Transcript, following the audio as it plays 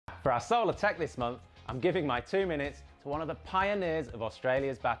For our solar tech this month, I'm giving my 2 minutes to one of the pioneers of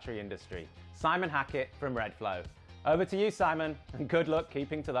Australia's battery industry, Simon Hackett from Redflow. Over to you, Simon, and good luck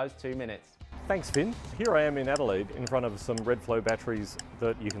keeping to those 2 minutes. Thanks, Finn. Here I am in Adelaide in front of some Redflow batteries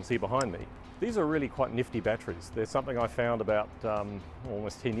that you can see behind me. These are really quite nifty batteries. They're something I found about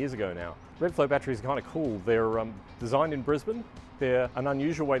almost 10 years ago now. Redflow batteries are kind of cool. They're designed in Brisbane. They're an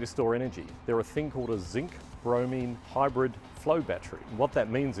unusual way to store energy. They're a thing called a zinc-bromine hybrid flow battery. What that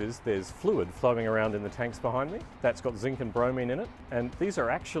means is there's fluid flowing around in the tanks behind me. That's got zinc and bromine in it. And these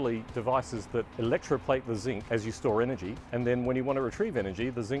are actually devices that electroplate the zinc as you store energy. And then when you want to retrieve energy,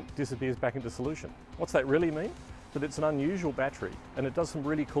 the zinc disappears back into solution. What's that really mean? That it's an unusual battery and it does some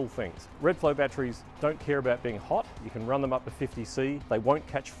really cool things. Redflow batteries don't care about being hot. You can run them up to 50C. They won't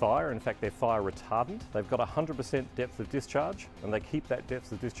catch fire. In fact, they're fire retardant. They've got 100% depth of discharge and they keep that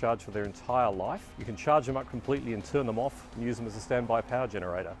depth of discharge for their entire life. You can charge them up completely and turn them off and use them as a standby power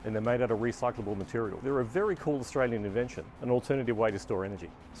generator. And they're made out of recyclable material. They're a very cool Australian invention, an alternative way to store energy.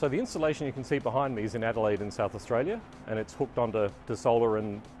 So the installation you can see behind me is in Adelaide in South Australia, and it's hooked onto solar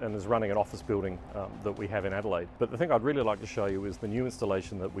and is running an office building that we have in Adelaide. But the thing I'd really like to show you is the new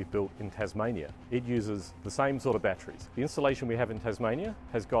installation that we've built in Tasmania. It uses the same sort of batteries. The installation we have in Tasmania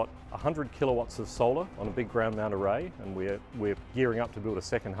has got 100 kilowatts of solar on a big ground mount array, and we're gearing up to build a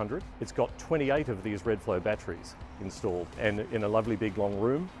second 100. It's got 28 of these Redflow batteries installed and in a lovely big long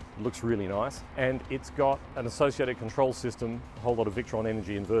room. It looks really nice, and it's got an associated control system, a whole lot of Victron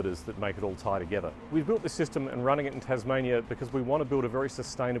energy inverters that make it all tie together. We've built this system and running it in Tasmania because we want to build a very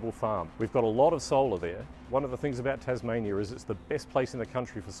sustainable farm. We've got a lot of solar there. One of the things about Tasmania is it's the best place in the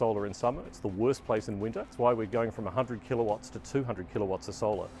country for solar in summer. It's the worst place in winter. That's why we're going from 100 kilowatts to 200 kilowatts of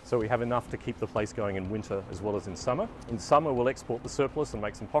solar. So we have enough to keep the place going in winter as well as in summer. In summer, we'll export the surplus and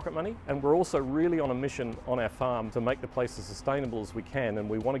make some pocket money. And we're also really on a mission on our farm to make the place as sustainable as we can, and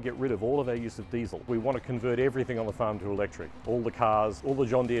we want to get rid of all of our use of diesel. We want to convert everything on the farm to electric. All the cars, all the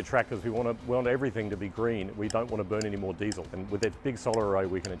John Deere tractors, we want everything to be green. We don't want to burn any more diesel. And with that big solar array,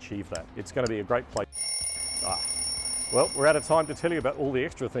 we can achieve that. It's going to be a great place. Well, we're out of time to tell you about all the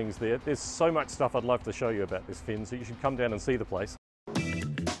extra things there. There's so much stuff I'd love to show you about this, Finn, so you should come down and see the place.